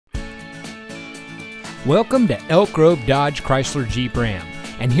Welcome to Elk Grove Dodge Chrysler Jeep Ram,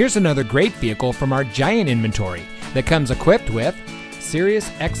 and here's another great vehicle from our giant inventory that comes equipped with Sirius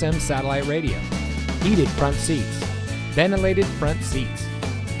XM satellite radio, heated front seats, ventilated front seats,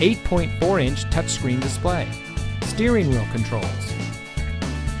 8.4-inch touchscreen display, steering wheel controls.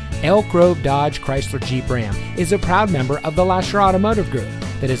 Elk Grove Dodge Chrysler Jeep Ram is a proud member of the Lasher Automotive Group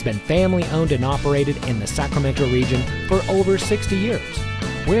that has been family owned and operated in the Sacramento region for over 60 years.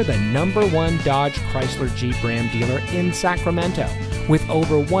 We're the #1 Dodge Chrysler Jeep Ram dealer in Sacramento with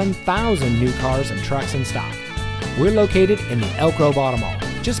over 1,000 new cars and trucks in stock. We're located in the Elk Grove Auto Mall,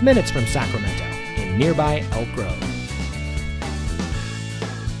 just minutes from Sacramento in nearby Elk Grove.